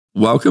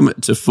Welcome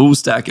to Full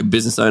Stack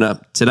Business Owner.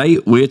 Today,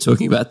 we're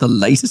talking about the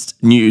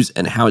latest news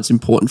and how it's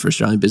important for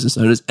Australian business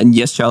owners. And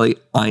yes, Charlie,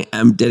 I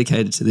am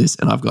dedicated to this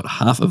and I've got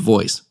half a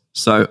voice.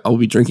 So I'll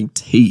be drinking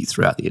tea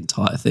throughout the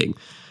entire thing.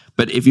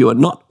 But if you are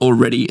not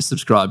already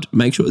subscribed,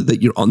 make sure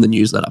that you're on the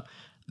newsletter.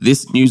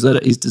 This newsletter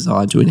is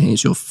designed to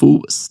enhance your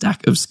full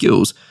stack of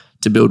skills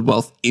to build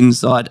wealth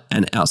inside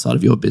and outside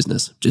of your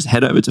business. Just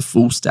head over to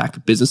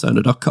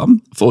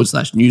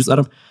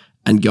fullstackbusinessowner.com/newsletter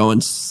and go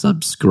and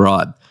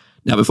subscribe.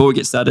 Now, before we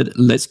get started,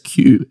 let's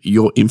cue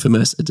your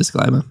infamous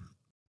disclaimer.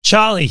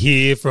 Charlie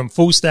here from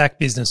Full Stack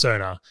Business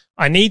Owner.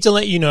 I need to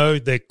let you know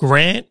that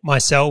Grant,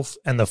 myself,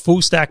 and the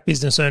Full Stack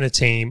Business Owner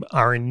team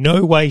are in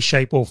no way,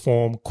 shape, or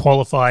form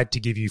qualified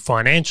to give you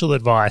financial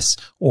advice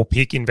or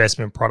pick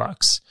investment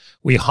products.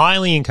 We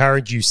highly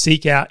encourage you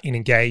seek out and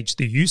engage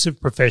the use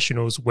of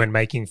professionals when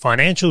making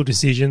financial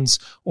decisions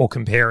or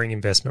comparing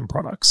investment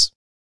products.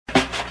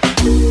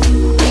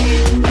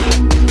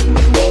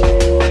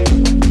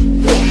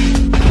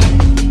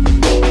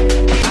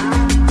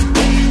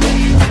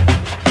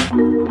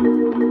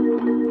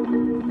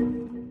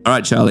 All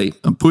right, Charlie,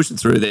 I'm pushing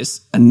through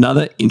this.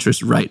 Another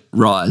interest rate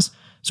rise.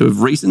 So we've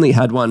recently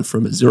had one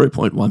from a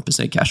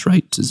 0.1% cash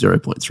rate to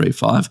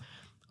 0.35,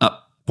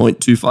 up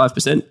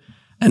 0.25%.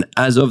 And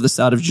as of the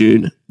start of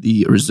June,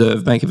 the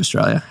Reserve Bank of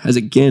Australia has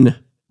again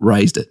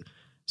raised it.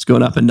 It's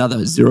gone up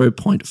another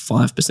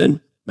 0.5%,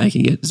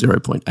 making it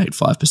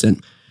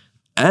 0.85%.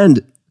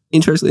 And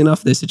interestingly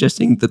enough, they're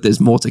suggesting that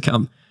there's more to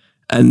come.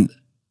 And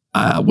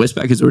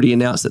Westpac has already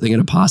announced that they're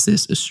going to pass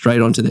this straight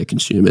on to their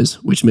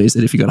consumers, which means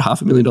that if you've got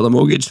a $500,000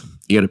 mortgage,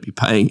 you're going to be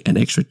paying an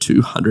extra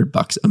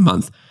 $200 a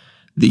month.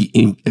 The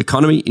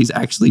economy is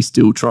actually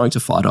still trying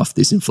to fight off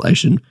this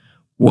inflation.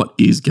 What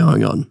is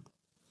going on?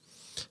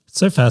 It's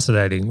so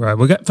fascinating,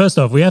 right? First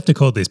off, we have to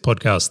call this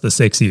podcast the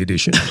Sexy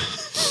Edition.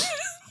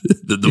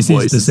 This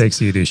is the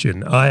Sexy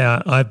Edition.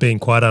 I've been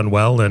quite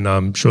unwell, and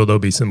I'm sure there'll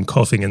be some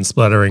coughing and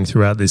spluttering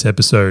throughout this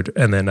episode.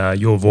 And then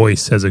your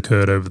voice has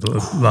occurred over the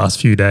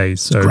last few days.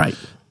 So great.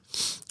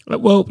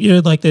 Well,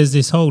 there's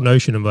this whole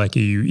notion of are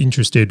you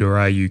interested or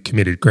are you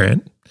committed,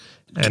 Grant?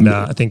 And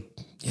I think,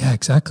 yeah,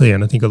 exactly.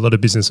 And I think a lot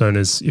of business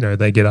owners,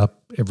 they get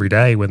up every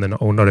day when they're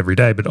not, or not every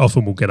day, but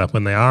often will get up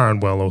when they are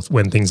unwell or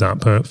when things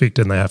aren't perfect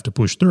and they have to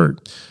push through.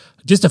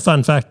 Just a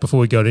fun fact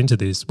before we got into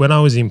this: when I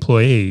was an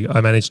employee,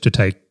 I managed to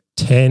take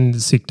 10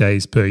 sick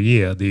days per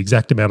year, the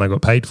exact amount I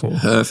got paid for.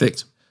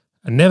 Perfect.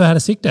 I never had a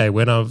sick day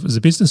when I was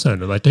a business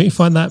owner. Don't you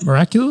find that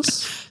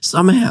miraculous?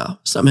 Somehow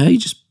you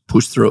just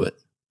push through it.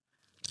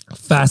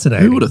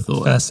 Fascinating. Who would have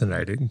thought?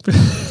 Fascinating.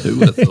 Who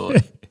would have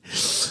thought?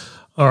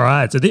 All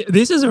right. So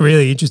this is a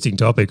really interesting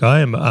topic. I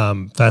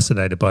am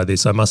fascinated by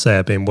this. I must say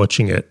I've been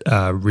watching it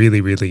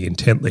really, really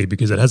intently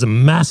because it has a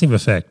massive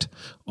effect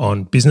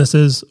on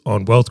businesses,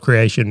 on wealth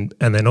creation,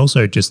 and then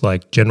also just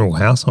general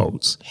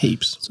households.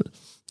 Heaps.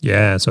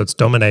 So it's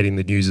dominating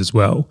the news as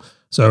well.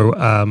 So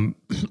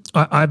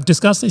I've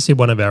discussed this in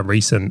one of our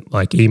recent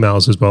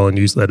emails as well and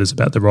newsletters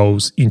about the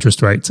roles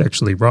interest rates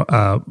actually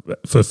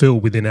fulfill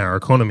within our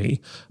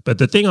economy. But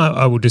the thing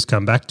I will just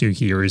come back to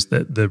here is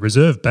that the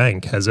Reserve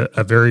Bank has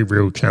a very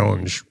real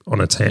challenge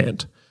on its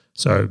hand.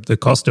 So the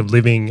cost of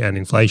living and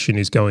inflation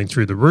is going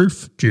through the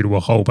roof due to a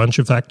whole bunch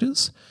of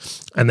factors.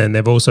 And then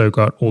they've also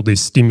got all this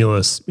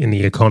stimulus in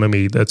the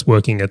economy that's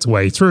working its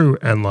way through,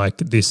 and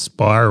this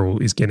spiral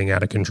is getting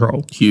out of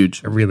control.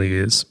 Huge. It really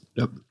is.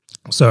 Yep.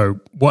 So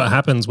what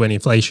happens when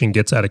inflation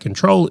gets out of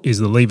control is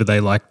the lever they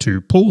like to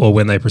pull, or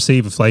when they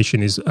perceive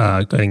inflation is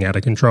going out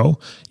of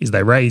control, is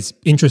they raise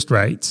interest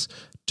rates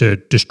to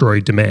destroy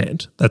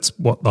demand. That's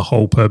what the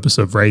whole purpose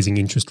of raising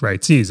interest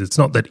rates is. It's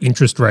not that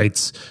interest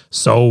rates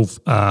solve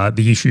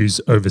the issues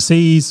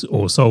overseas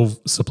or solve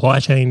supply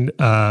chain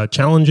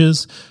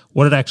challenges.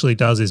 What it actually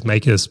does is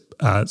make us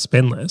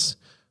spend less.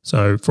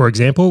 So, for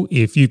example,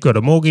 if you've got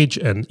a mortgage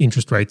and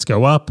interest rates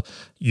go up,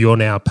 you're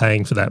now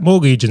paying for that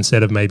mortgage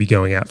instead of maybe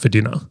going out for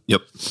dinner.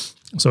 Yep.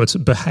 So it's a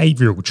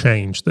behavioural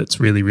change that's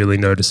really, really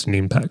noticed an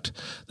impact.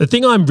 The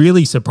thing I'm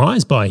really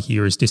surprised by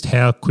here is just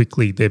how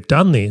quickly they've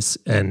done this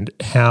and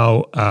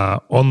how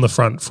on the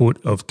front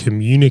foot of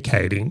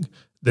communicating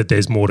that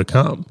there's more to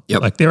come.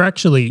 Yep. They're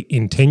actually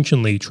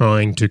intentionally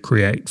trying to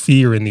create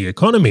fear in the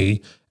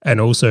economy and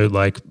also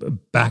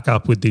back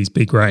up with these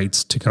big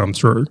rates to come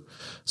through.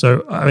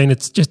 So,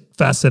 it's just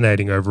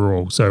fascinating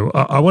overall. So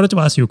I wanted to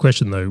ask you a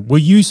question though. Were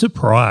you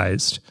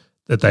surprised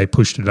that they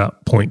pushed it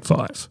up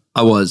 0.5?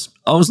 I was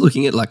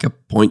looking at a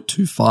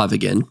 0.25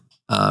 again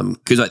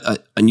because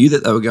I knew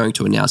that they were going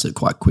to announce it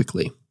quite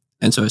quickly.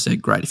 And so I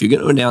said, great, if you're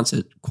going to announce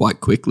it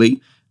quite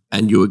quickly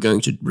and you are going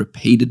to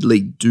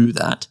repeatedly do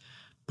that,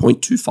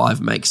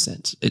 0.25 makes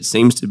sense. It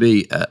seems to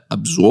be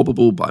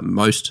absorbable by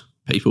most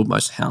people,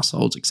 most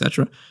households,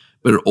 etc.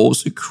 But it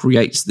also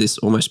creates this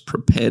almost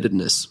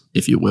preparedness,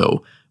 if you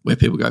will, where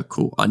people go,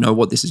 cool, I know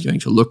what this is going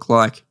to look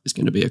like. It's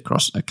going to be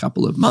across a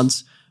couple of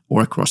months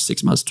or across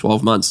 6 months,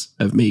 12 months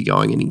of me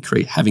going and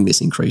having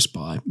this increase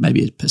by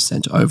maybe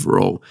 1%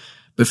 overall.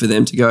 But for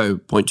them to go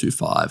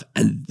 0.25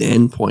 and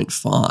then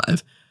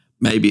 0.5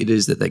 maybe it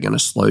is that they're going to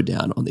slow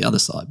down on the other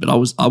side. But I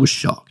was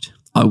shocked.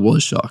 I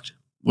was shocked.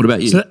 What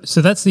about you?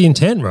 So that's the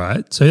intent,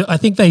 right? So I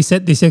think they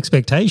set this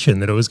expectation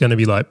that it was going to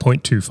be like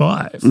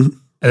 0.25. Mm-hmm.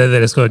 And then they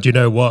just go, do you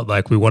know what?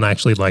 Like, we want to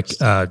actually what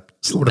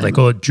do they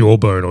call it?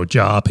 Jawbone or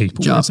jar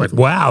people. It's like,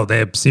 wow,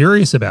 they're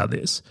serious about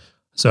this.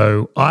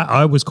 So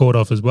I was caught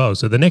off as well.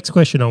 So the next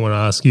question I want to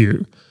ask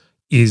you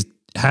is,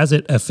 has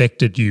it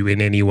affected you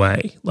in any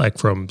way, like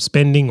from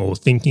spending or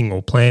thinking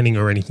or planning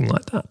or anything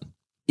like that?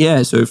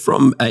 Yeah, so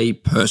from a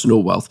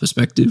personal wealth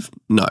perspective,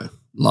 no.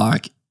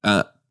 Like,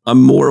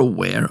 I'm more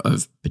aware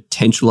of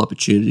potential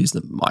opportunities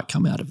that might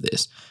come out of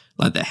this.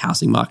 Like, the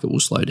housing market will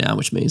slow down,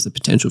 which means the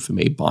potential for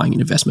me buying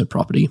an investment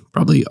property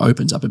probably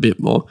opens up a bit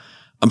more.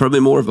 I'm probably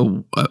more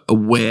of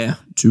aware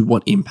to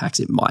what impacts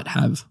it might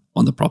have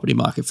on the property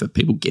market for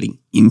people getting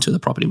into the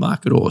property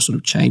market or sort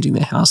of changing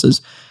their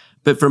houses.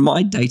 But for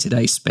my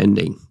day-to-day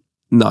spending,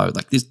 no,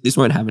 like this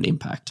won't have an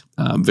impact.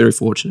 I'm very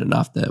fortunate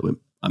enough that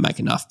I make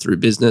enough through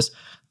business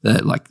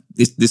that like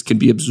this can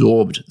be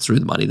absorbed through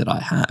the money that I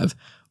have,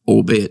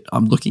 albeit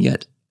I'm looking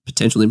at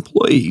potential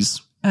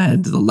employees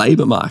and the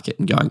labor market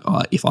and going,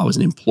 if I was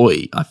an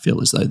employee, I feel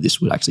as though this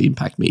would actually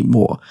impact me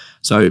more.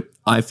 So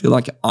I feel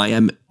like I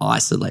am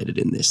isolated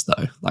in this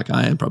though. Like,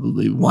 I am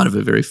probably one of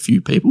a very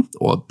few people,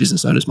 or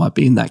business owners might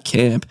be in that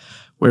camp,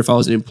 where if I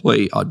was an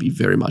employee, I'd be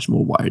very much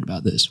more worried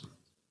about this.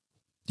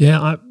 Yeah.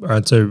 All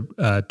right. So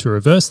to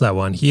reverse that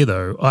one here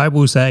though, I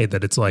will say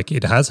that it's like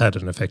it has had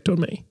an effect on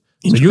me.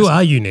 So you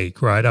are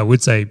unique, right? I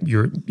would say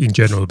you're in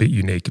general a bit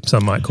unique.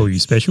 Some might call you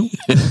special.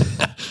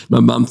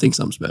 My mum thinks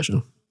I'm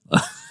special.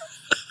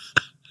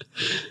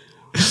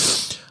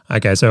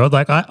 Okay, so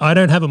like I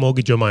don't have a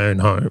mortgage on my own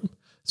home.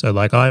 So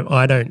like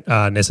I don't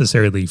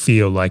necessarily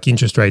feel like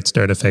interest rates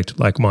don't affect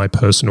like my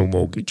personal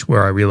mortgage,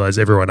 where I realize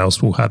everyone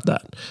else will have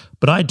that.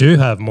 But I do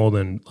have more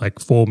than like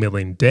 4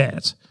 million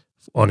debt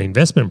on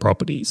investment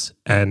properties,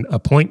 and a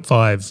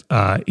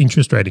 0.5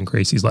 interest rate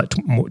increase is like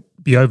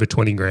be over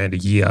 20 grand a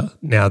year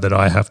now that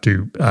I have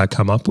to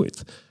come up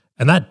with.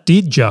 And that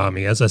did jar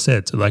me, as I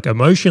said. So like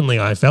emotionally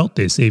I felt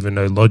this, even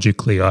though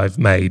logically I've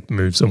made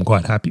moves I'm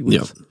quite happy with.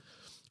 Yep.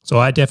 So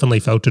I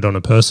definitely felt it on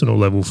a personal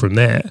level from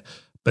there.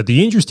 But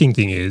the interesting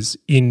thing is,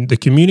 in the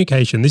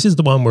communication, this is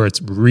the one where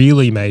it's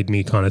really made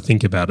me kind of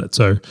think about it.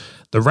 So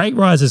the rate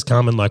rise has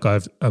come and like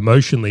I've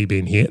emotionally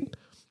been hit.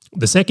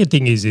 The second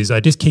thing is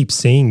I just keep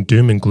seeing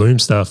doom and gloom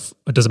stuff.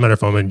 It doesn't matter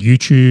if I'm on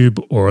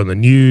YouTube or on the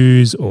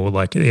news or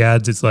like the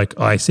ads. It's like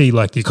I see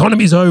like the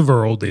economy's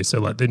over, all this.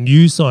 So like the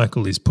news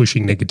cycle is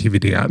pushing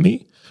negativity at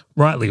me,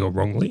 rightly or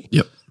wrongly.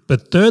 Yep.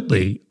 But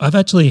thirdly, I've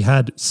actually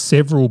had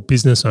several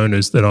business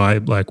owners that I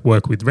like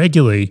work with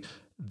regularly.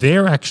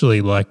 They're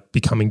actually like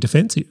becoming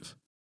defensive.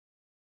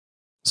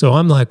 So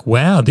I'm like,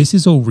 wow, this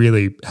is all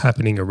really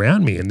happening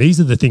around me. And these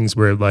are the things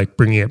where like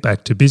bringing it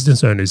back to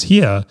business owners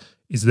here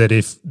is that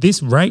if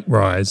this rate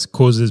rise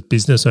causes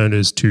business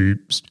owners to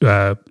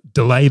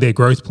delay their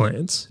growth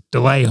plans,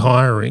 delay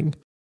hiring,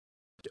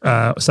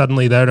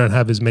 suddenly they don't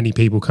have as many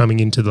people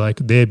coming into like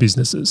their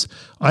businesses,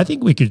 I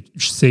think we could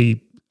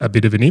see a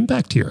bit of an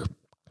impact here.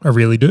 I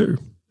really do.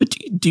 But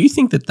do you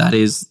think that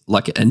is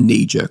like a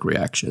knee-jerk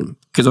reaction?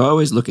 Because I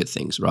always look at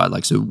things, right?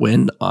 Like, so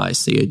when I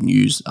see a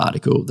news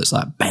article that's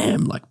like,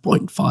 bam, like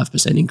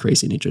 0.5%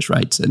 increase in interest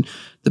rates and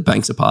the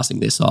banks are passing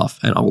this off,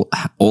 and I'll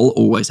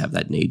always have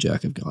that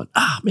knee-jerk of going,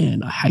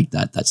 man, I hate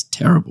that. That's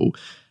terrible.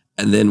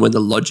 And then when the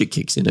logic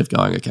kicks in of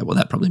going, okay, well,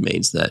 that probably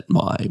means that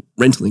my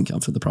rental income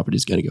for the property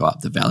is going to go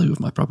up. The value of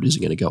my properties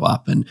are going to go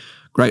up. And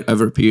great,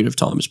 over a period of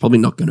time, it's probably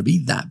not going to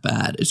be that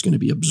bad. It's going to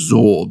be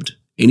absorbed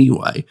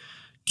anyway.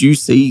 Do you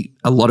see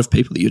a lot of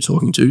people that you're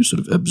talking to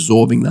sort of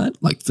absorbing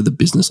that, like for the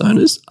business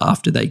owners,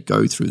 after they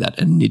go through that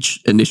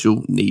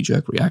initial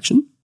knee-jerk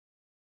reaction?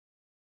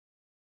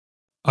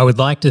 I would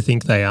like to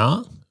think they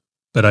are,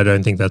 but I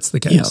don't think that's the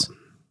case. Yeah.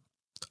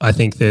 I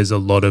think there's a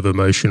lot of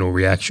emotional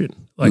reaction.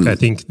 Like I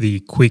think the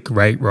quick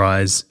rate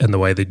rise and the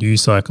way the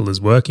news cycle is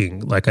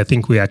working, like I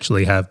think we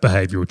actually have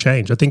behavioural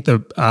change. I think the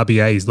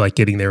RBA is like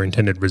getting their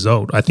intended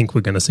result. I think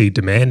we're going to see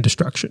demand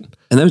destruction.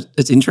 And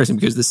it's interesting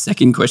because the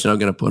second question I'm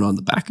going to put on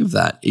the back of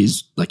that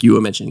is, like you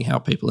were mentioning, how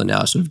people are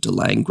now sort of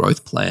delaying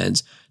growth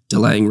plans,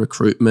 delaying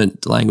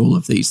recruitment, delaying all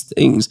of these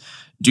things.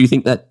 Do you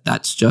think that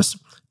that's just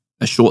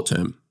a short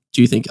term?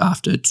 Do you think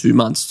after 2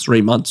 months,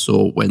 3 months,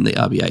 or when the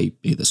RBA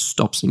either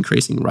stops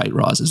increasing rate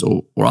rises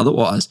or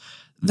otherwise,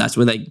 that's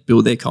when they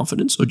build their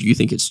confidence? Or do you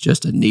think it's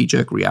just a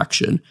knee-jerk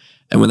reaction,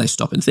 and when they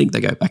stop and think,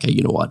 they go, okay,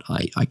 you know what,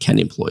 I can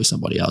employ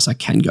somebody else, I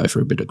can go for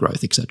a bit of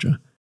growth, etc.?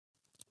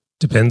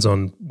 Depends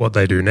on what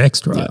they do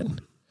next, right? Yeah.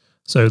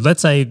 So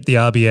let's say the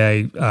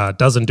RBA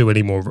doesn't do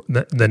any more,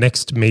 the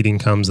next meeting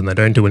comes and they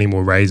don't do any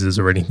more raises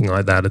or anything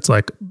like that. It's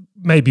like,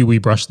 maybe we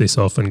brush this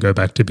off and go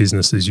back to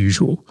business as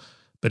usual.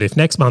 But if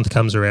next month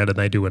comes around and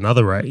they do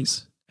another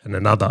raise and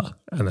another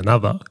and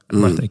another,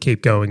 and like they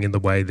keep going in the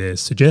way they're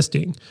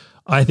suggesting,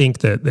 I think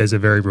that there's a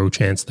very real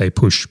chance they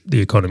push the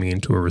economy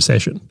into a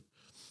recession.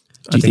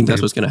 Do you think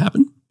that's what's going to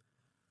happen?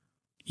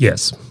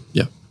 Yes.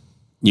 Yeah.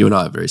 You and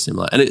I are very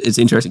similar. And it's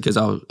interesting because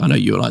I know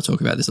you and I talk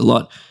about this a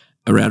lot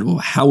around, well,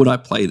 how would I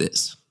play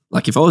this?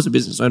 Like if I was a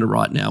business owner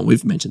right now,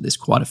 we've mentioned this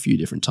quite a few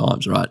different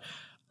times, right?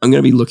 I'm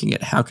going to be looking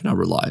at how can I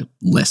rely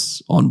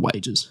less on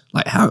wages?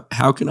 Like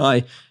how can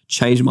I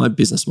change my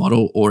business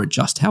model or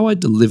adjust how I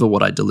deliver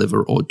what I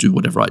deliver or do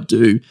whatever I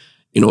do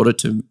in order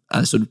to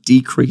sort of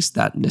decrease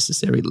that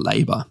necessary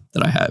labor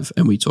that I have.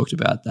 And we talked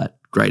about that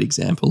great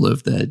example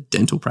of the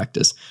dental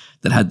practice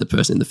that had the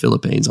person in the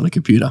Philippines on a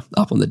computer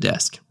up on the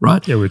desk,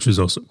 right? Yeah, which was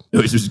awesome.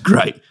 Which was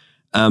great.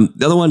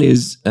 The other one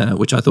is,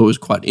 which I thought was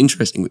quite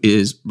interesting,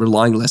 is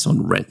relying less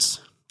on rents.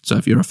 So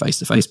if you're a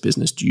face-to-face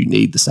business, do you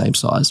need the same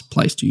size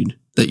place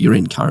that you're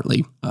in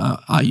currently?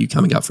 Are you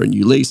coming up for a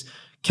new lease?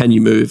 Can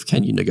you move?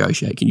 Can you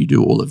negotiate? Can you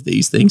do all of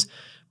these things?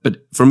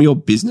 But from your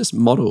business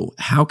model,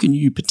 how can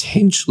you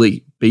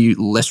potentially be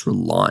less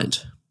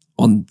reliant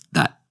on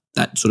that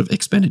sort of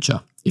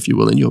expenditure, if you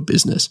will, in your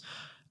business?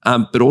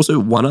 But also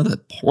one other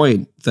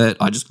point that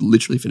I just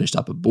literally finished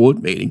up a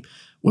board meeting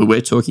where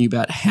we're talking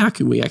about how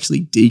can we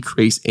actually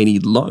decrease any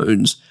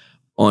loans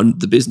on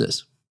the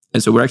business.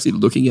 And so we're actually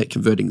looking at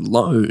converting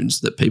loans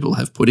that people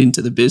have put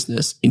into the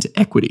business into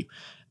equity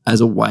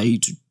as a way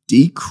to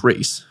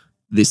decrease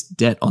this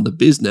debt on the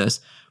business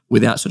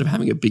without sort of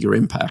having a bigger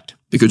impact,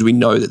 because we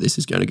know that this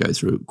is going to go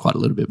through quite a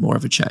little bit more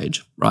of a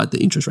change, right?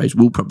 The interest rates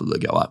will probably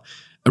go up.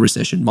 A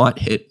recession might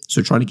hit.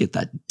 So trying to get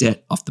that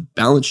debt off the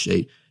balance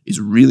sheet is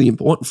really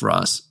important for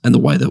us. And the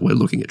way that we're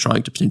looking at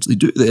trying to potentially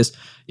do this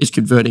is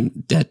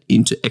converting debt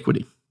into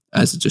equity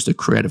as just a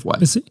creative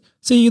way.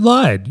 See, you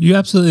lied. You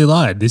absolutely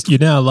lied. You're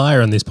now a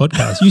liar on this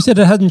podcast. You said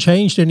it hadn't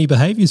changed any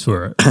behaviors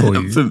for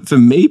you. For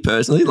me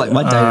personally, like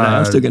my day-to-day,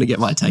 I'm still going to get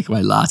my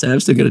takeaway latte. I'm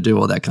still going to do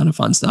all that kind of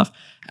fun stuff.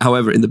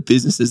 However, in the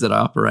businesses that I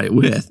operate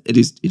with, it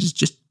is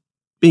just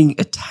being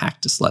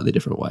attacked a slightly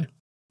different way.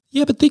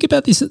 Yeah, but think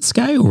about this at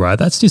scale, right?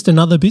 That's just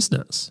another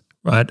business,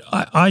 right?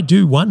 I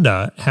do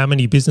wonder how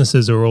many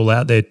businesses are all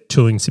out there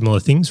doing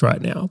similar things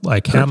right now.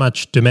 Like how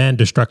much demand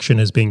destruction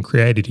has been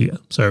created here.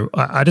 So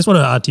I just want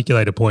to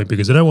articulate a point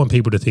because I don't want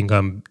people to think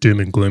I'm doom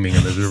and glooming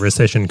and there's a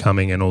recession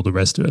coming and all the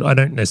rest of it. I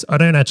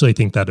don't actually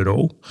think that at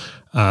all.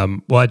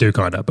 Well, I do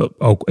kind of, but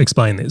I'll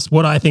explain this.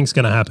 What I think is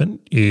going to happen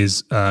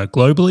is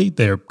globally,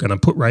 they're going to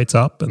put rates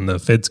up and the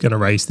Fed's going to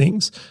raise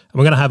things and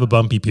we're going to have a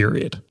bumpy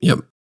period. Yep.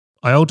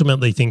 I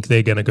ultimately think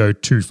they're going to go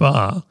too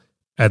far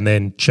and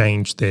then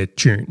change their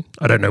tune.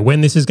 I don't know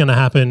when this is going to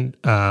happen.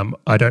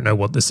 I don't know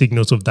what the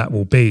signals of that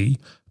will be,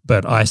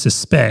 but I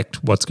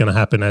suspect what's going to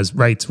happen as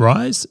rates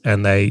rise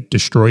and they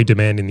destroy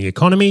demand in the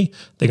economy,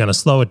 they're going to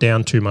slow it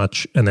down too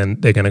much and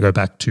then they're going to go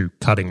back to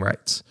cutting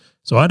rates.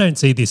 So I don't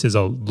see this as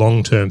a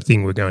long-term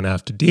thing we're going to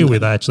have to deal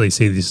with. I actually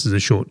see this as a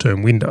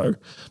short-term window.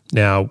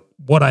 Now,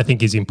 what I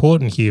think is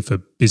important here for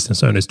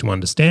business owners to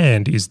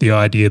understand is the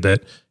idea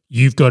that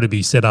you've got to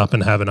be set up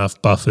and have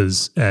enough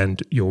buffers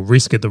and your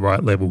risk at the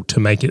right level to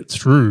make it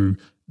through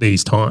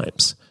these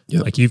times.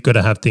 Yep. Like you've got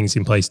to have things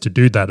in place to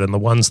do that. And the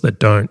ones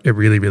that don't, it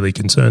really, really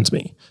concerns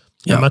me.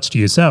 Yep. How much to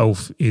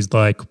yourself is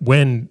like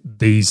when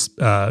these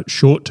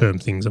short-term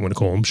things, I'm going to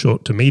call them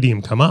short to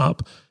medium, come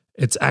up,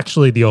 it's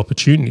actually the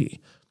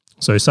opportunity.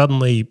 So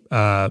suddenly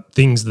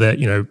things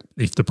that,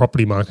 if the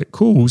property market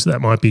cools,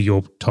 that might be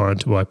your time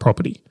to buy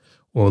property.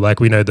 Or like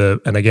we know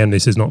and again,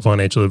 this is not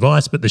financial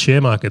advice, but the share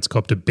market's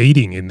copped a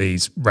beating in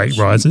these rate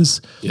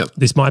rises. Yep.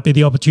 This might be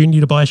the opportunity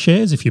to buy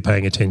shares if you're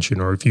paying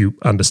attention or if you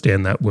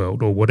understand that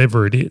world or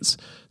whatever it is.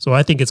 So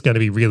I think it's going to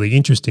be really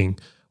interesting.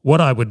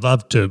 What I would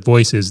love to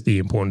voice as the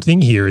important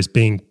thing here is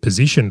being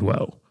positioned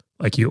well.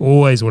 Like you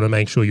always want to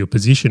make sure you're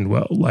positioned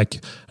well.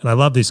 Like, and I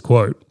love this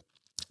quote,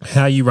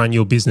 how you run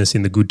your business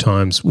in the good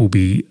times will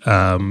be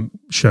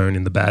shown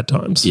in the bad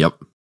times. Yep.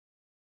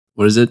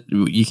 What is it?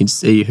 You can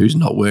see who's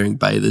not wearing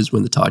bathers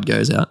when the tide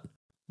goes out.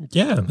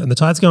 Yeah, and the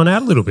tide's going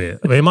out a little bit.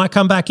 I mean, it might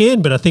come back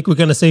in, but I think we're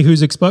going to see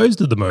who's exposed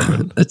at the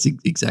moment. That's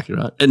exactly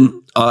right.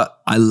 And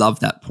I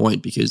love that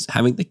point because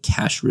having the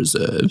cash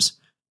reserves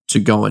to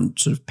go and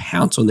sort of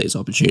pounce on these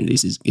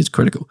opportunities is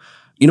critical.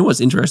 You know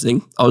what's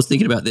interesting? I was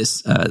thinking about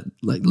this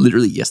like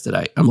literally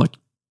yesterday. I'm like,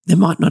 there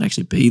might not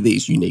actually be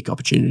these unique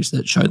opportunities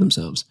that show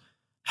themselves.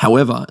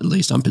 However, at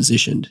least I'm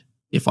positioned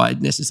if I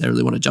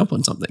necessarily want to jump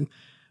on something.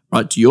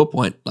 Right, to your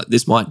point, like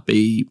this might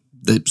be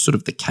the sort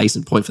of the case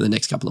in point for the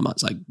next couple of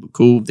months. Like,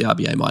 cool, the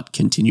RBA might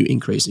continue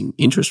increasing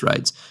interest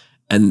rates,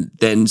 and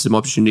then some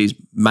opportunities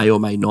may or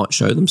may not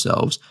show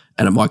themselves,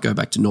 and it might go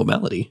back to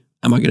normality.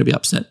 Am I going to be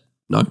upset?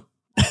 No.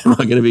 Am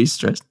I going to be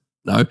stressed?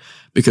 No,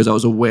 because I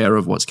was aware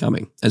of what's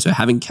coming. And so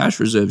having cash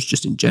reserves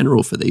just in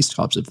general for these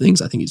types of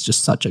things, I think is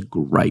just such a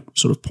great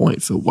sort of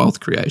point for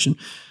wealth creation.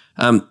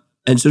 And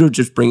sort of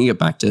just bringing it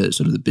back to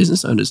sort of the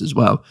business owners as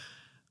well.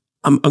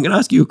 I'm going to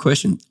ask you a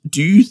question.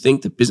 Do you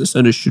think that business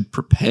owners should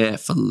prepare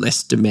for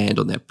less demand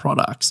on their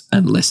products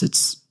unless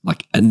it's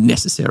like a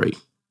necessary?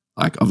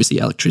 Like obviously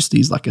electricity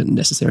is like a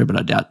necessary, but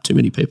I doubt too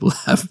many people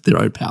have their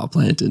own power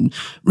plant and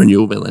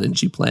renewable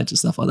energy plant and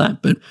stuff like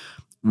that. But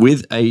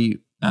with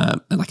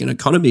like an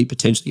economy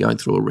potentially going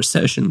through a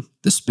recession,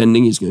 the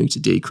spending is going to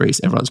decrease.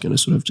 Everyone's going to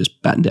sort of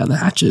just batten down the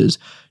hatches.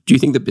 Do you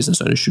think that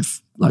business owners should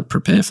like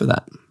prepare for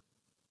that?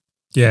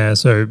 Yeah,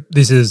 so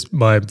this is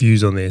my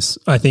views on this.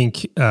 I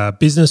think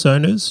business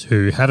owners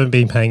who haven't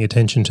been paying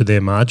attention to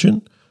their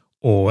margin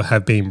or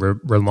have been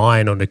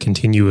relying on a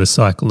continuous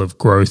cycle of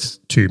growth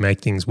to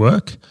make things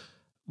work,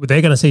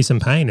 they're going to see some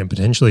pain and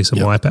potentially some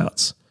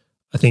wipeouts.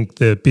 I think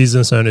the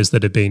business owners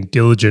that have been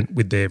diligent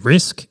with their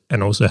risk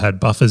and also had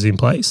buffers in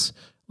place,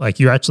 like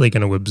you're actually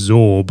going to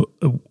absorb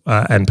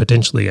and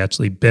potentially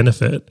actually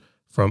benefit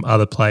from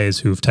other players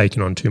who have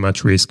taken on too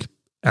much risk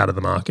out of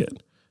the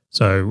market.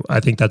 So I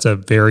think that's a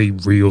very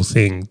real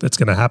thing that's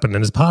going to happen.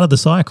 And as part of the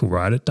cycle,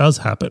 right, it does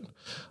happen.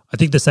 I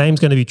think the same is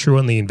going to be true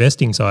on the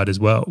investing side as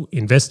well.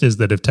 Investors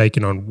that have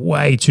taken on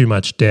way too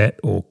much debt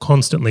or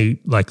constantly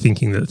like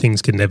thinking that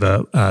things can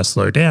never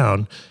slow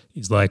down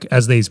is like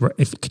as these,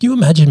 can you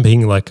imagine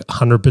being like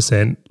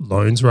 100%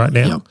 loans right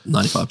now? Yep,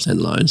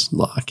 95% loans,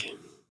 like.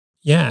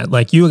 Yeah,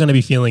 like you are going to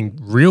be feeling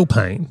real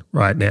pain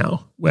right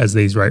now as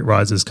these rate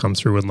rises come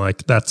through, and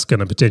like that's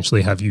going to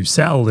potentially have you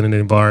sell in an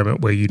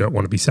environment where you don't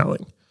want to be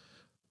selling,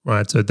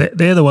 right? So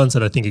they're the ones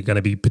that I think are going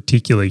to be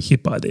particularly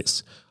hit by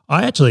this.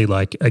 I actually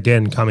like,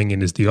 again, coming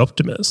in as the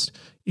optimist,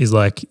 is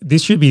like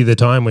this should be the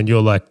time when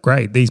you're like,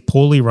 great, these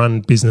poorly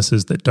run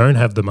businesses that don't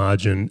have the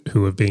margin,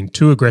 who have been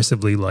too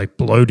aggressively like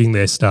bloating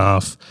their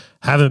staff,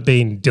 haven't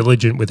been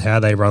diligent with how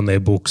they run their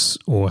books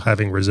or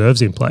having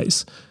reserves in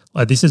place.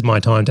 Like this is my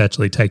time to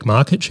actually take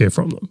market share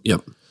from them.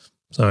 Yep.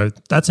 So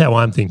that's how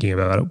I'm thinking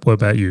about it. What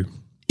about you?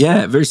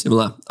 Yeah, very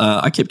similar.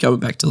 I kept going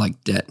back to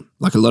like debt.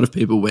 Like a lot of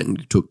people went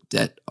and took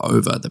debt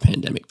over the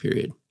pandemic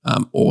period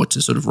or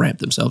to sort of ramp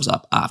themselves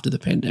up after the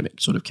pandemic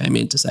sort of came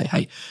in to say,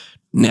 hey,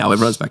 now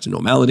everyone's back to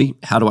normality.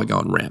 How do I go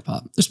and ramp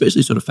up?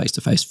 Especially sort of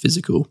face-to-face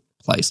physical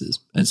places.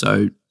 And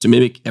so to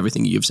mimic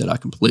everything you've said, I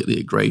completely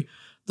agree.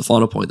 The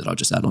final point that I'll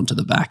just add on to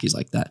the back is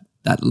like that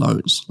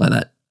loans, like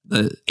that.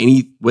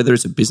 Whether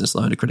it's a business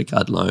loan, a credit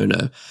card loan,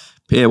 a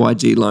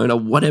PAYG loan, or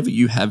whatever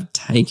you have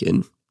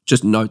taken,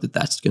 just note that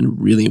that's going to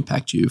really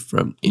impact you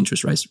from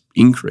interest rate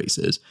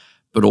increases,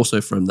 but also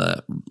from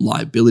the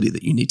liability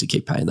that you need to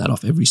keep paying that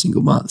off every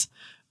single month,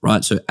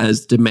 right? So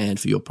as demand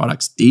for your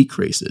products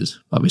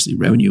decreases, obviously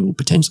revenue will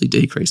potentially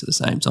decrease at the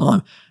same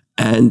time,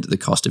 and the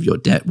cost of your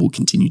debt will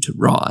continue to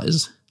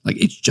rise. Like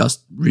it's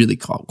just really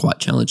quite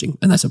challenging,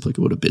 and that's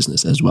applicable to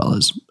business as well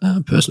as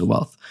personal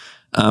wealth.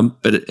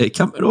 But it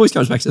always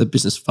comes back to the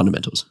business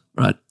fundamentals,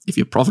 right? If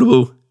you're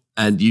profitable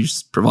and you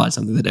provide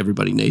something that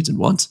everybody needs and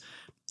wants,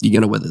 you're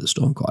going to weather the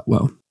storm quite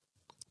well.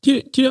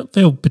 Do you not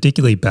feel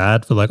particularly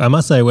bad for like, I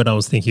must say when I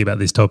was thinking about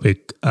this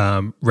topic,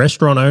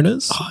 restaurant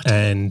owners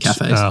and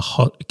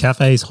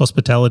cafes,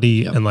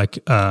 hospitality, and like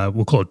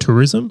we'll call it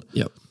tourism.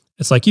 Yep.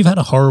 It's like you've had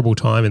a horrible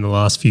time in the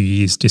last few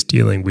years just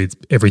dealing with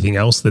everything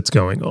else that's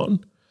going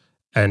on.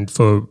 And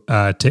for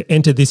to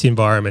enter this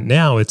environment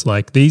now, it's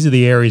like these are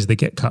the areas that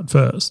get cut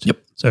first. Yep.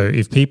 So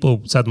if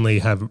people suddenly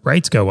have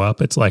rates go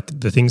up, it's like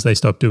the things they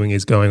stop doing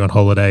is going on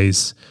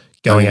holidays,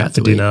 going out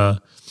for dinner.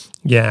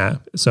 Yeah.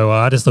 So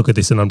I just look at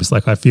this and I'm just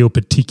like, I feel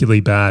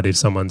particularly bad if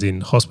someone's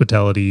in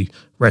hospitality,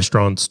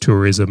 restaurants,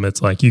 tourism.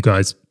 It's like you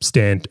guys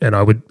stand, and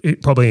I would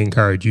probably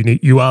encourage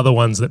you are the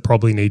ones that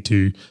probably need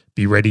to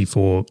be ready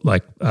for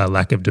like a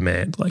lack of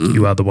demand. Like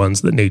you are the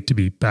ones that need to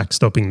be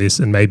backstopping this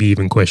and maybe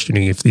even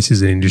questioning if this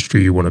is an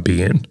industry you want to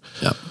be in.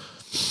 Yeah.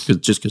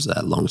 Just because of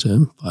that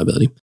long-term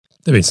viability.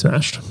 They've been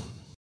smashed.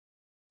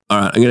 All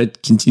right. I'm going to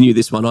continue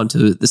this one on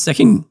to the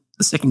second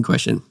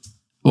question.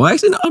 Well,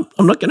 actually, no,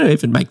 I'm not going to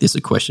even make this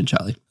a question,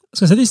 Charlie.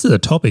 So this is a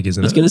topic,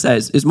 isn't it? I was going to say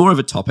it's more of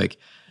a topic.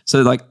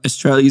 So like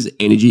Australia's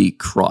energy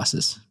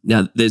crisis.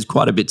 Now, there's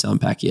quite a bit to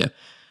unpack here.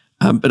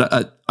 But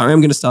I am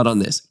going to start on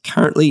this.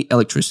 Currently,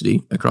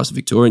 electricity across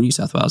Victoria, New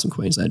South Wales and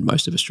Queensland,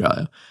 most of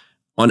Australia,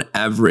 on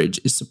average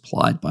is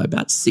supplied by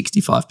about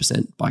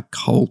 65% by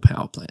coal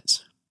power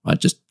plants, right?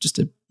 Just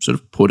to sort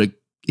of put a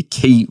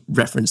key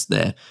reference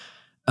there.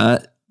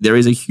 There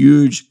is a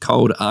huge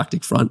cold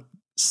Arctic front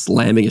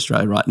slamming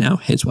Australia right now,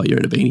 hence why you're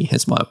in a beanie,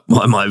 hence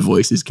my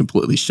voice is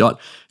completely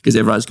shot because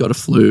everyone's got a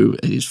flu.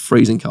 It is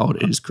freezing cold.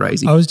 It is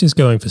crazy. I was just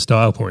going for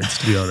style points,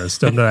 to be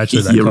honest. I'm not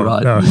actually that You're cold.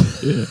 right. No.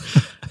 Yeah.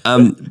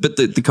 But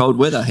the cold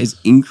weather has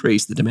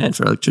increased the demand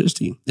for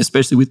electricity,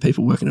 especially with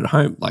people working at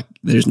home. Like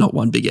there's not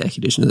one big air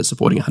conditioner that's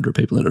supporting 100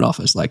 people in an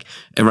office. Like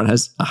everyone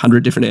has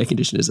 100 different air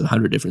conditioners at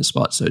 100 different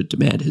spots. So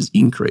demand has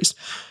increased.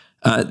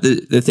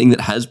 The thing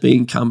that has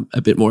become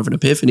a bit more of an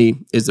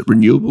epiphany is that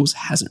renewables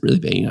hasn't really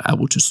been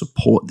able to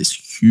support this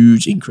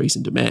huge increase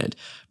in demand,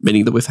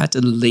 meaning that we've had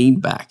to lean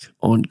back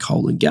on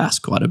coal and gas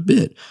quite a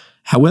bit.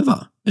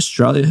 However,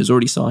 Australia has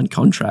already signed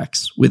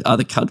contracts with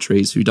other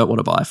countries who don't want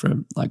to buy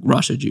from like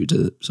Russia due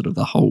to sort of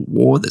the whole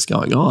war that's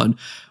going on,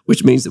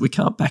 which means that we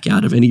can't back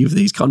out of any of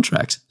these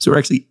contracts. So we're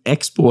actually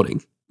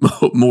exporting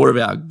more of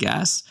our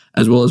gas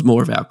as well as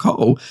more of our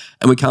coal,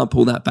 and we can't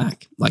pull that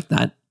back like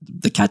that.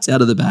 The cat's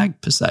out of the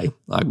bag per se.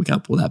 Like we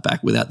can't pull that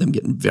back without them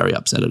getting very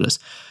upset at us.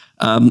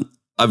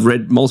 I've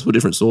read multiple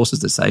different sources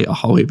that say a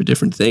whole heap of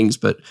different things,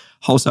 but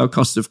wholesale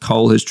costs of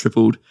coal has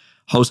tripled.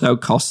 Wholesale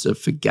costs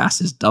for gas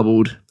has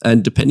doubled.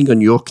 And depending on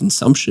your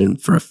consumption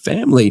for a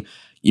family,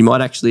 you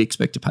might actually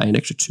expect to pay an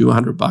extra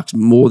 $200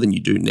 more than you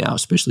do now,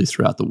 especially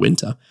throughout the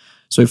winter.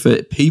 So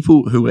for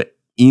people who are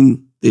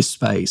in this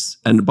space,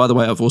 and by the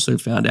way, I've also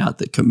found out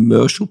that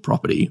commercial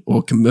property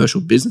or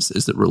commercial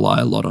businesses that rely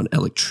a lot on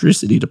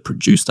electricity to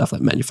produce stuff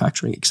like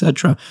manufacturing,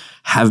 etc.,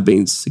 have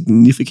been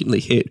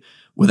significantly hit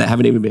where they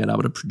haven't even been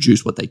able to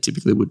produce what they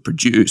typically would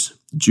produce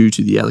due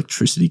to the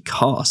electricity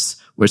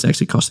costs, where it's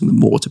actually costing them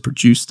more to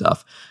produce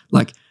stuff.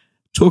 Like,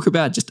 talk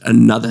about just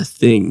another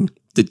thing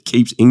that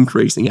keeps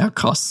increasing our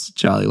costs,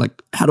 Charlie.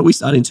 Like, how do we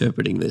start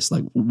interpreting this?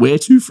 Like, where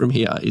to from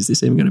here? Is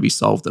this even going to be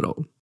solved at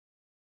all?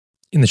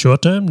 In the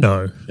short term,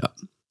 no. Yeah.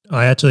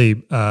 I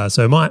actually,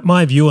 so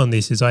my view on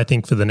this is I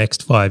think for the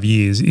next 5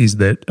 years is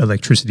that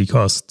electricity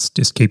costs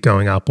just keep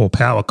going up, or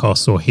power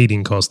costs or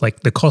heating costs.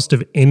 Like the cost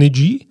of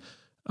energy,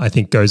 I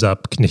think goes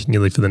up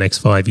continually for the next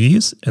 5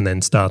 years and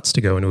then starts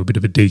to go into a bit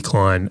of a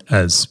decline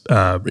as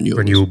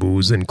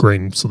renewables and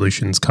green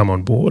solutions come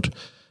on board.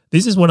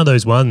 This is one of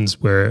those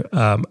ones where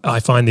I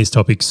find this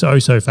topic so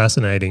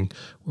fascinating,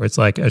 where it's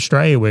like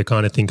Australia, we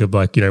kind of think of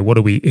like, what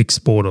do we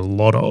export a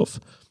lot of?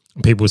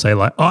 And people say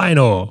like iron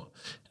ore.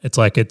 It's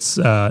like it's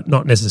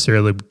not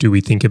necessarily do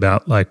we think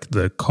about like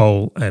the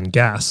coal and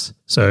gas.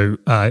 So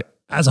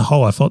as a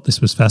whole, I thought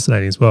this was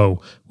fascinating as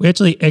well. We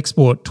actually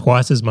export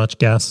twice as much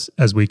gas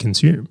as we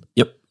consume.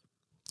 Yep.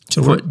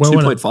 So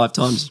 2.5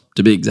 times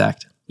to be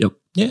exact. Yep.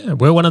 Yeah,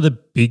 we're one of the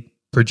big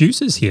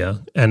producers here,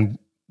 and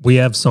we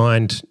have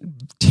signed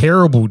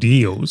terrible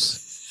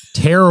deals.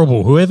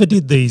 Terrible. Whoever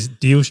did these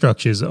deal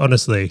structures,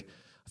 honestly,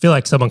 I feel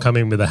like someone come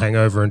in with a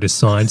hangover and just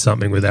signed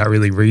something without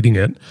really reading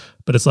it.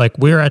 But it's like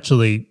we're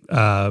actually,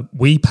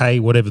 we pay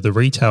whatever the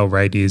retail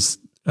rate is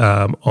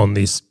on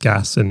this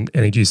gas and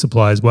energy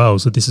supply as well.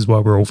 So this is why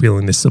we're all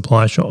feeling this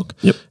supply shock.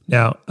 Yep.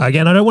 Now,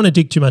 again, I don't want to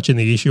dig too much in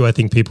the issue. I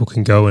think people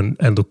can go and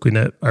look in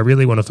it. I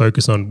really want to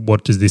focus on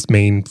what does this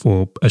mean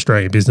for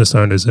Australian business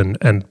owners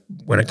and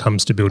when it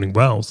comes to building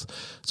wealth.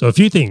 So a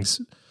few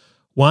things.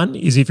 One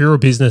is if you're a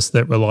business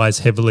that relies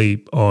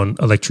heavily on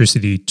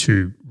electricity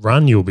to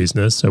run your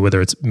business, so whether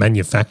it's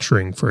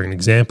manufacturing, for an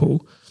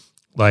example,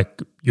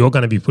 like you're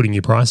going to be putting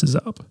your prices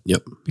up.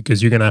 Yep.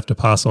 Because you're going to have to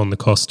pass on the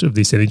cost of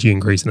this energy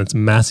increase, and it's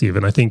massive.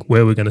 And I think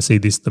where we're going to see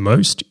this the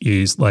most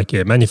is like,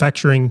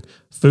 manufacturing,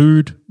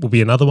 food will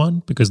be another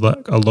one, because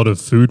like a lot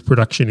of food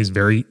production is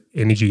very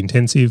energy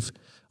intensive.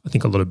 I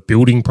think a lot of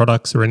building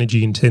products are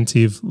energy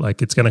intensive.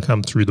 Like it's going to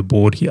come through the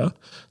board here.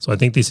 So I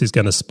think this is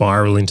going to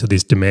spiral into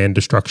this demand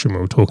destruction we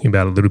were talking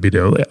about a little bit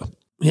earlier.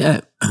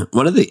 Yeah.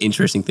 One of the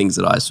interesting things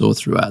that I saw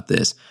throughout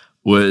this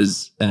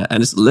was,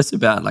 and it's less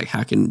about like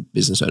how can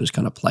business owners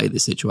kind of play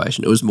this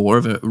situation. It was more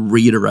of a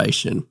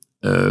reiteration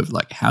of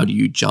like, how do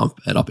you jump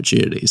at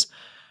opportunities?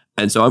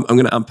 And so I'm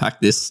going to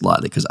unpack this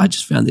slightly because I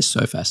just found this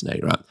so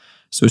fascinating, right?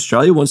 So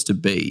Australia wants to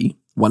be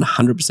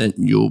 100%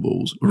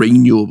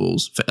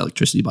 renewables for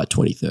electricity by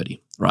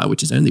 2030, right?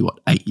 Which is only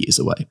 8 years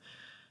away.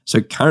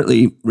 So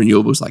currently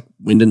renewables like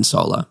wind and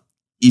solar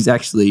is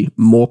actually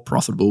more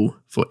profitable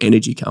for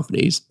energy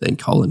companies than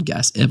coal and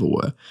gas ever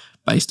were,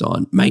 based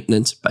on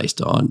maintenance, based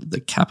on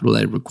the capital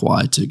they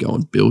require to go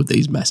and build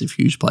these massive,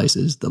 huge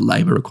places, the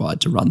labor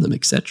required to run them,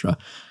 etc.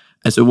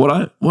 And so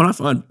what I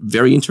find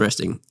very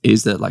interesting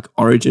is that like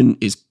Origin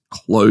is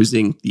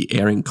closing the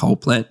Airing coal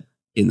plant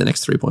in the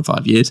next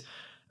 3.5 years,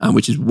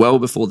 which is well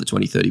before the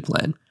 2030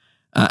 plan.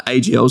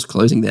 AGL is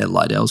closing their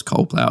Lidell's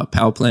coal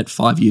power plant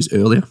 5 years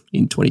earlier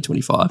in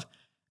 2025.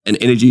 And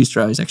Energy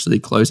Australia is actually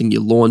closing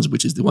Your Lawns,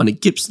 which is the one in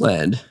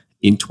Gippsland,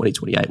 in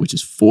 2028, which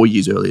is 4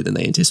 years earlier than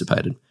they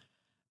anticipated.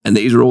 And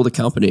these are all the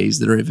companies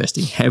that are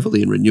investing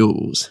heavily in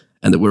renewables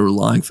and that we're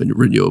relying for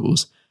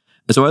renewables.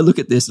 And so I look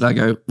at this and I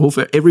go, well,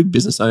 for every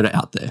business owner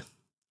out there,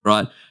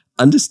 right,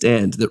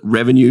 understand that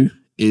revenue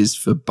is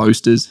for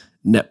boasters,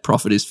 net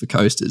profit is for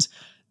coasters.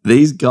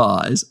 These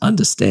guys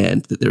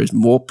understand that there is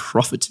more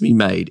profit to be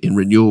made in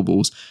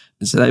renewables,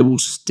 and so they will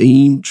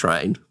steam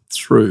train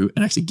through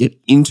and actually get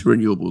into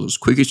renewables as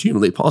quick as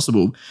humanly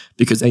possible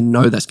because they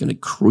know that's going to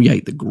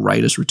create the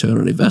greatest return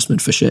on investment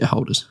for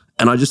shareholders.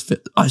 And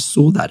I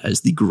saw that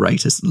as the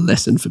greatest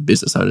lesson for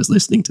business owners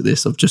listening to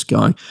this, of just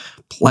going,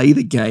 play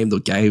the game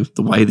the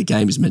way the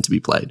game is meant to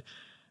be played.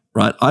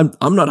 Right?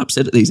 I'm not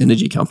upset at these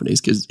energy companies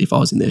because if I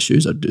was in their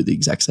shoes, I'd do the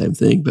exact same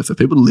thing. But for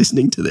people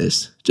listening to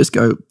this, just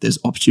go, there's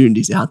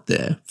opportunities out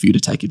there for you to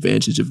take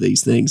advantage of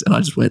these things. And I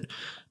just went,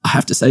 I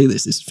have to say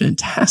this is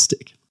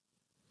fantastic.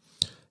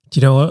 Do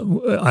you know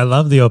what? I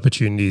love the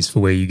opportunities for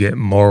where you get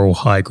moral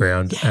high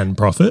ground and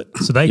profit.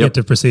 So they get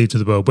to perceive to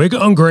the world, we're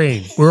going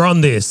green, we're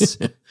on this.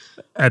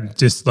 And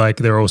just like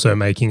they're also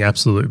making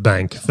absolute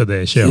bank for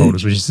their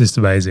shareholders, which is just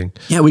amazing.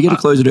 Yeah, we get to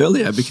close it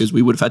earlier because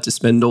we would have had to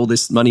spend all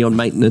this money on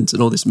maintenance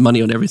and all this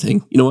money on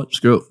everything. You know what?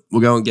 Screw it.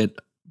 We'll go and get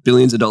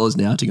billions of dollars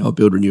now to go and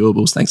build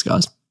renewables. Thanks,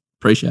 guys.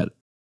 Appreciate it.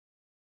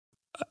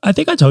 I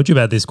think I told you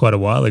about this quite a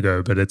while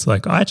ago, but it's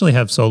like I actually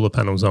have solar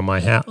panels on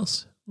my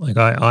house. Like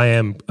I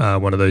am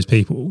one of those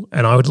people,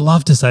 and I would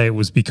love to say it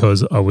was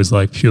because I was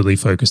like purely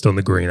focused on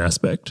the green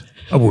aspect.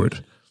 I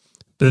would.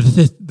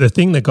 The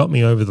thing that got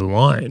me over the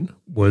line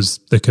was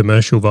the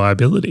commercial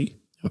viability.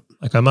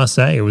 Like I must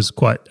say, it was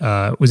quite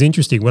it was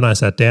interesting when I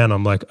sat down.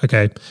 I'm like,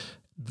 okay,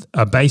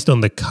 based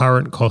on the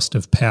current cost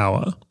of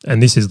power,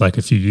 and this is like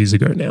a few years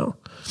ago now,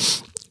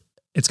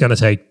 it's going to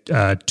take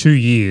 2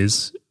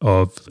 years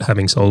of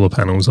having solar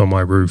panels on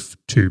my roof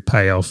to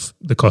pay off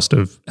the cost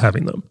of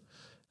having them.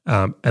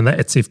 And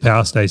that's if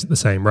power stays at the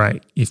same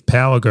rate. If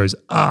power goes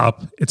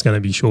up, it's going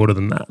to be shorter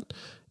than that.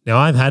 Now,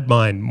 I've had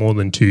mine more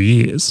than 2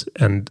 years,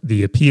 and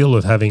the appeal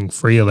of having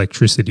free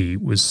electricity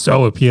was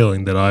so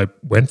appealing that I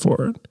went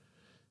for it.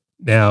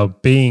 Now,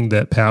 being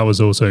that power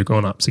has also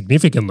gone up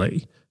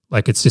significantly,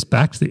 like it's just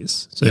backed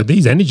this. So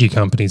these energy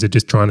companies are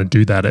just trying to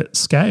do that at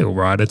scale,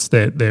 right? It's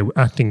they're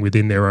acting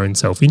within their own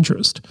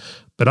self-interest.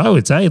 But I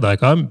would say,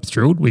 like, I'm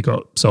thrilled we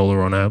got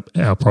solar on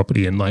our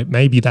property, and like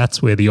maybe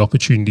that's where the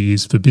opportunity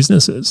is for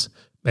businesses.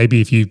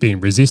 Maybe if you've been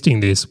resisting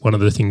this, one of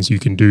the things you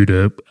can do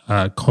to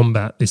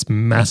combat this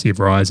massive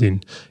rise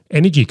in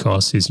energy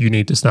costs is you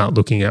need to start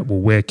looking at, well,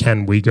 where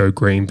can we go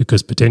green?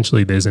 Because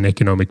potentially there's an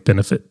economic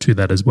benefit to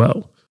that as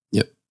well.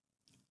 Yep.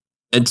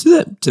 And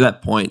to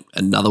that point,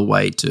 another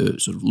way to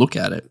sort of look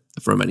at it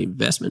from an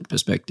investment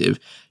perspective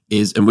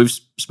is, and we've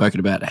spoken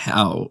about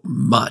how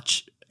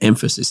much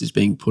emphasis is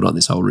being put on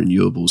this whole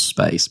renewables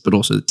space, but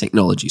also the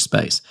technology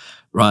space,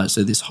 right?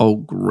 So this whole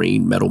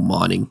green metal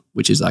mining,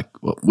 which is like,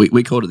 well,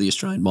 we called it the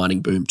Australian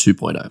mining boom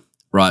 2.0,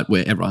 right?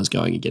 Where everyone's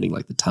going and getting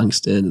like the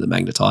tungsten and the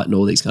magnetite and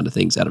all these kind of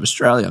things out of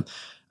Australia.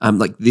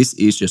 Like this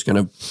is just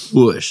going to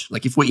push,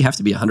 like if we have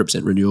to be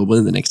 100% renewable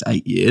in the next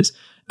 8 years,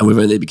 and we've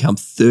only become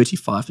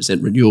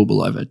 35%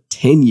 renewable over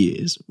 10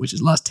 years, which is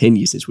the last 10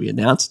 years since we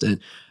announced it,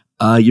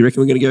 you reckon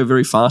we're going to go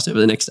very fast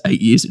over the next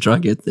 8 years to try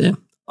and get there?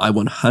 I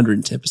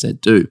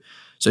 110% do.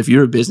 So if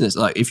you're a business,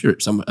 like if you're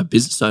a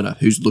business owner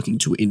who's looking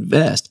to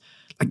invest,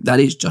 like that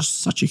is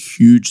just such a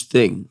huge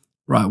thing,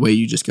 right? Where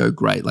you just go,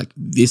 great, like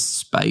this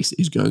space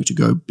is going to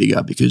go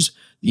bigger because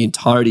the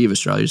entirety of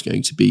Australia is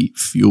going to be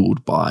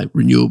fueled by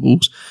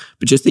renewables.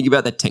 But just think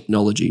about that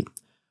technology.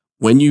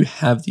 When you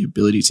have the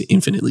ability to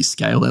infinitely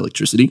scale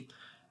electricity,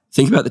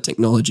 think about the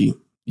technology.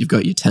 You've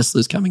got your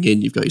Teslas coming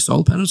in, you've got your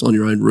solar panels on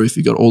your own roof,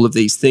 you've got all of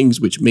these things,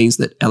 which means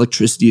that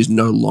electricity is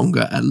no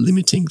longer a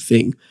limiting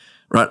thing,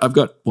 right? I've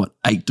got,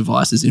 8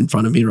 devices in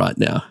front of me right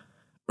now,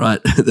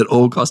 right, that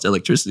all cost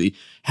electricity.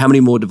 How many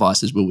more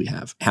devices will we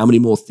have? How many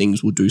more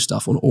things will do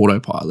stuff on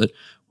autopilot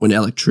when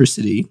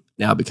electricity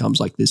now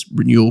becomes like this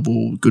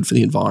renewable, good for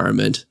the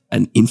environment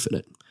and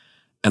infinite?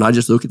 And I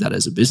just look at that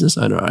as a business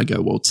owner. I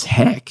go, well,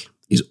 tech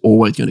is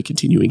always going to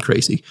continue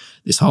increasing.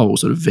 This whole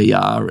sort of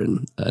VR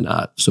and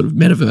sort of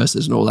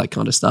metaverses and all that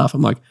kind of stuff.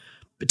 I'm like,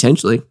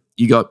 potentially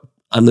you got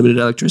unlimited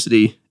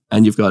electricity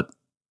and you've got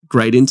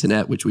great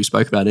internet, which we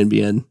spoke about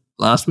NBN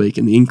last week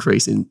and the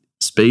increase in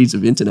speeds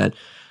of internet.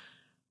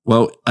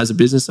 Well, as a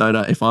business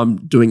owner, if I'm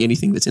doing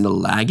anything that's in a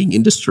lagging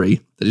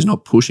industry that is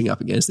not pushing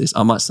up against this,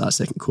 I might start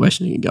second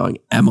questioning and going,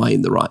 am I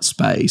in the right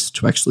space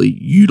to actually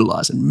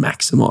utilize and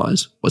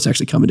maximize what's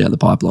actually coming down the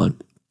pipeline?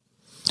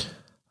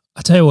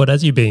 I tell you what,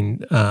 as you've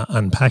been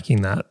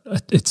unpacking that,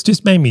 it's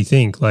just made me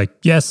think, like,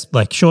 yes,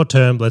 like short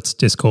term, let's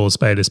just call a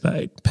spade a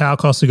spade. Power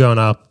costs are going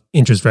up,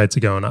 interest rates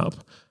are going up.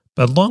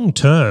 But long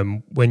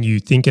term, when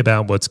you think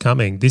about what's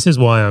coming, this is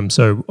why I'm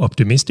so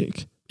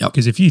optimistic.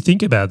 Because if you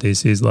think about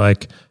this, is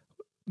like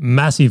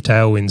massive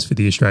tailwinds for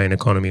the Australian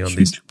economy on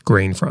this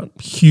green front.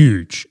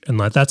 Huge. And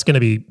like that's going to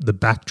be the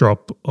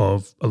backdrop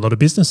of a lot of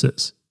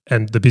businesses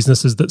and the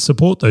businesses that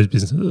support those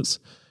businesses.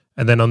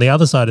 And then on the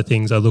other side of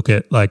things, I look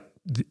at like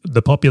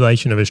the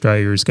population of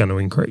Australia is going to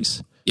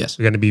increase. Yes.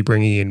 We're going to be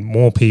bringing in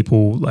more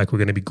people, like we're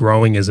going to be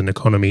growing as an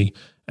economy.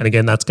 And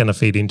again, that's going to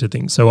feed into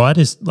things. So I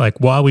just like,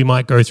 while we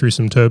might go through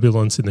some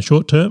turbulence in the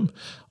short term,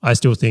 I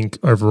still think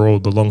overall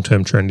the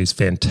long-term trend is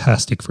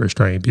fantastic for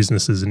Australian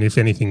businesses. And if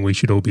anything, we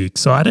should all be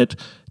excited,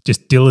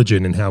 just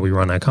diligent in how we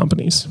run our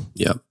companies.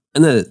 Yeah.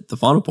 And the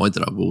final point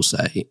that I will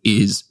say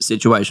is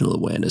situational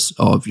awareness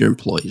of your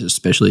employees,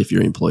 especially if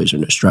your employees are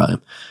in Australia.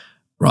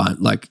 Right,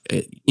 like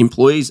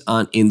employees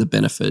aren't in the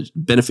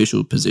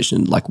beneficial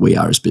position like we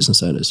are as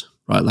business owners,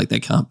 right? Like they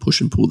can't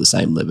push and pull the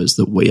same levers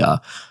that we are.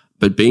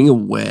 But being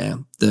aware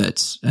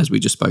that, as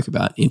we just spoke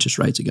about, interest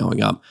rates are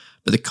going up,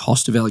 but the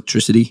cost of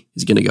electricity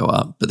is going to go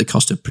up, but the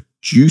cost of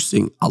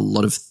producing a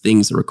lot of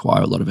things that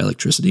require a lot of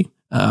electricity,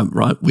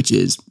 right? Which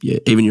is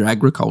even your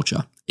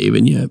agriculture,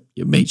 even your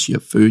meats,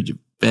 your food, your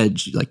veg,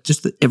 like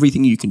just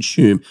everything you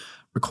consume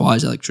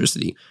requires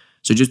electricity.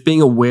 So just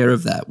being aware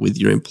of that with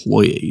your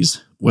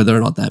employees, whether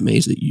or not that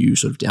means that you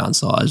sort of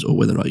downsize or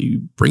whether or not you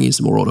bring in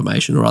some more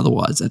automation or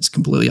otherwise, that's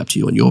completely up to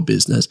you and your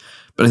business.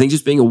 But I think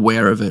just being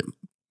aware of it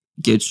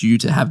gets you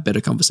to have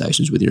better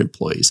conversations with your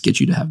employees,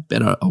 gets you to have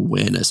better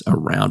awareness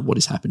around what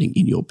is happening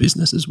in your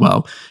business as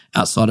well,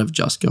 outside of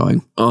just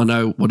going, oh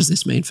no, what does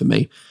this mean for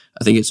me?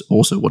 I think it's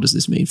also, what does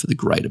this mean for the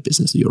greater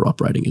business that you're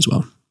operating as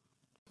well?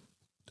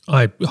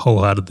 I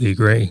wholeheartedly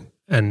agree.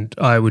 And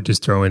I would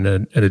just throw in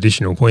an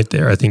additional point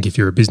there. I think if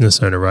you're a business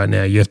owner right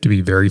now, you have to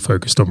be very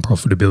focused on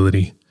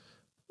profitability.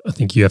 I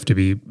think you have to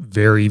be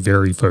very,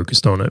 very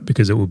focused on it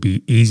because it will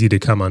be easy to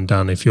come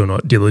undone if you're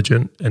not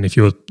diligent. And if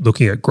you're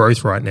looking at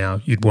growth right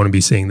now, you'd want to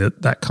be seeing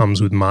that comes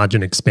with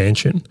margin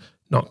expansion,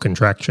 not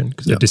contraction,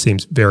 because it just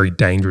seems very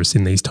dangerous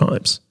in these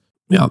times.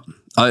 Yeah,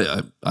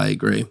 I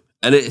agree.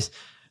 And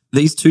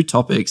these two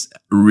topics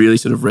really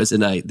sort of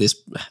resonate.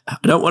 I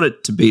don't want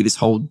it to be this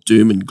whole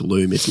doom and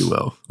gloom, if you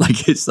will.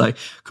 Like, it's like,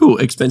 cool,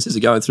 expenses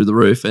are going through the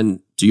roof. And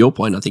to your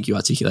point, I think you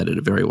articulated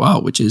it very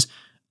well, which is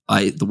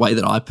the way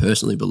that I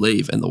personally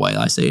believe and the way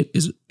I see it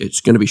is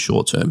it's going to be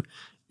short term.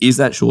 Is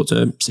that short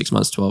term, 6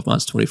 months, 12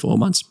 months, 24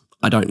 months?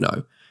 I don't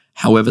know.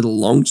 However, the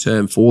long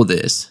term for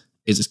this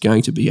is it's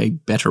going to be a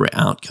better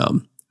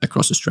outcome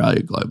across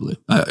Australia globally,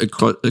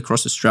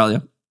 across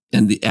Australia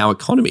and our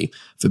economy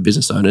for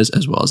business owners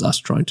as well as us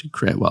trying to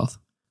create wealth.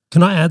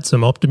 Can I add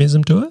some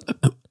optimism to it?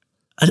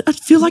 I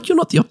feel like you're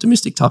not the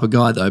optimistic type of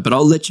guy though, but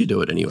I'll let you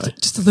do it anyway.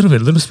 Just a little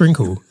bit, a little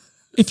sprinkle.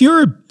 If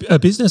you're a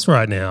business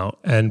right now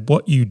and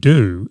what you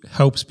do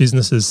helps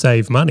businesses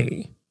save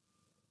money,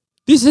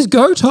 this is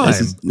go time.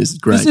 This is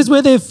great. This is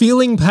where they're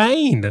feeling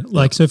pain.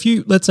 Like, so if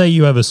let's say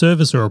you have a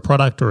service or a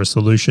product or a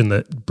solution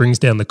that brings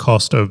down the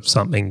cost of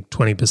something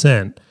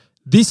 20%,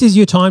 this is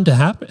your time to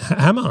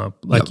hammer.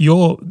 Like,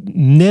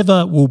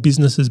 never will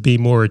businesses be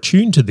more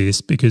attuned to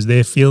this because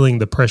they're feeling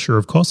the pressure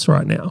of costs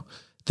right now.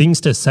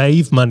 Things to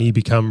save money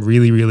become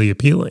really, really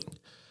appealing.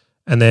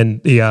 And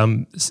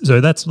then so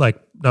that's like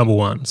number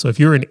one. So if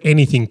you're in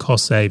anything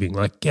cost saving,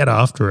 like, get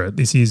after it.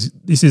 This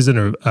isn't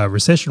a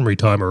recessionary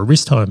time or a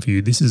risk time for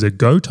you. This is a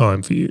go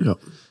time for you. Yep.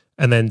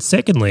 And then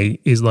secondly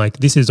is like,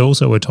 this is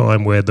also a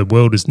time where the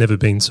world has never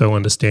been so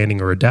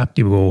understanding or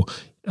adaptable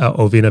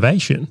of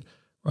innovation,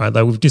 right?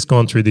 Like, we've just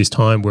gone through this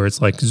time where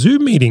it's like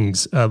Zoom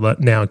meetings are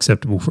now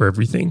acceptable for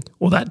everything,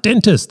 or that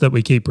dentist that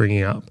we keep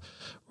bringing up.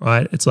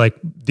 Right? It's like,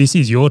 this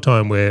is your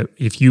time where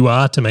if you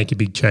are to make a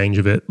big change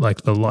of it,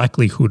 like, the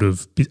likelihood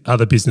of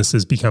other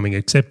businesses becoming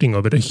accepting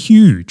of it are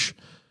huge.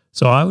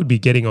 So I would be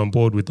getting on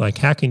board with, like,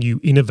 how can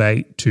you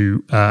innovate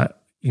to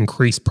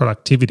increase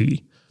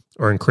productivity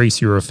or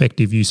increase your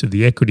effective use of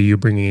the equity you're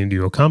bringing into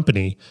your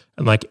company?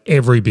 And like,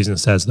 every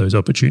business has those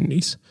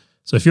opportunities.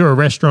 So if you're a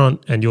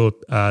restaurant and you're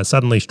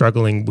suddenly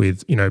struggling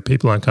with,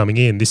 people aren't coming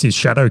in, this is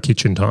shadow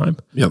kitchen time.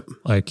 Yep.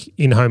 Like,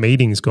 in-home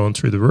eating's gone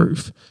through the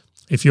roof.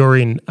 If you're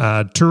in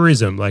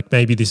tourism, like,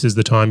 maybe this is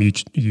the time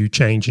you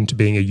change into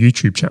being a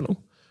YouTube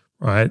channel,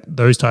 right?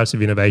 Those types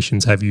of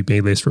innovations have you be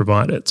less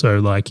provided. So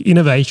like,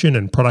 innovation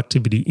and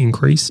productivity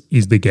increase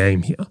is the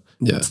game here.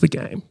 Yeah. It's the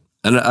game.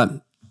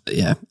 And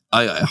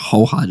I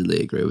wholeheartly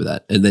agree with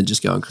that. And then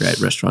just go and create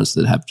restaurants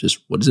that have just,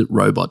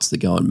 robots that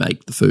go and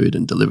make the food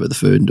and deliver the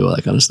food and do all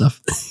that kind of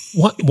stuff.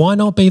 Why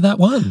not be that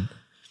one?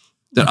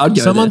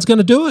 Someone's going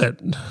to do it.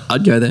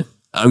 I'd go there.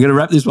 I'm going to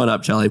wrap this one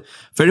up, Charlie.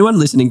 For anyone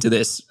listening to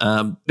this,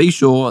 be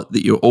sure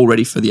that you're all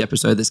ready for the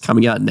episode that's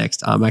coming out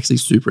next. I'm actually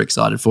super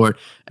excited for it.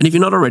 And if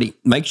you're not already,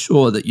 make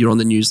sure that you're on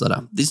the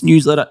newsletter. This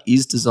newsletter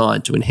is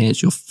designed to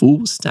enhance your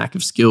full stack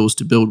of skills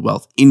to build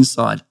wealth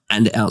inside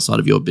and outside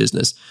of your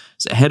business.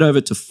 So head over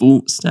to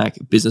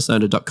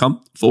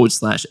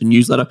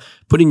fullstackbusinessowner.com/newsletter,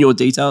 put in your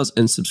details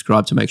and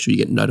subscribe to make sure you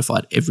get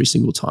notified every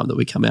single time that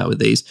we come out with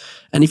these.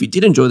 And if you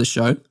did enjoy the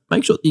show,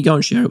 make sure that you go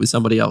and share it with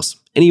somebody else.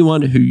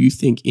 Anyone who you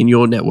think in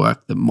your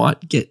network that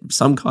might get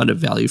some kind of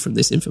value from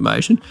this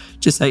information,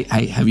 just say,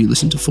 hey, have you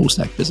listened to Full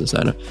Stack Business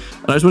Owner?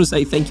 And I just want to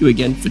say thank you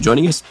again for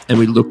joining us, and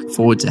we look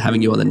forward to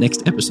having you on the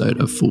next episode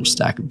of Full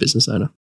Stack Business Owner.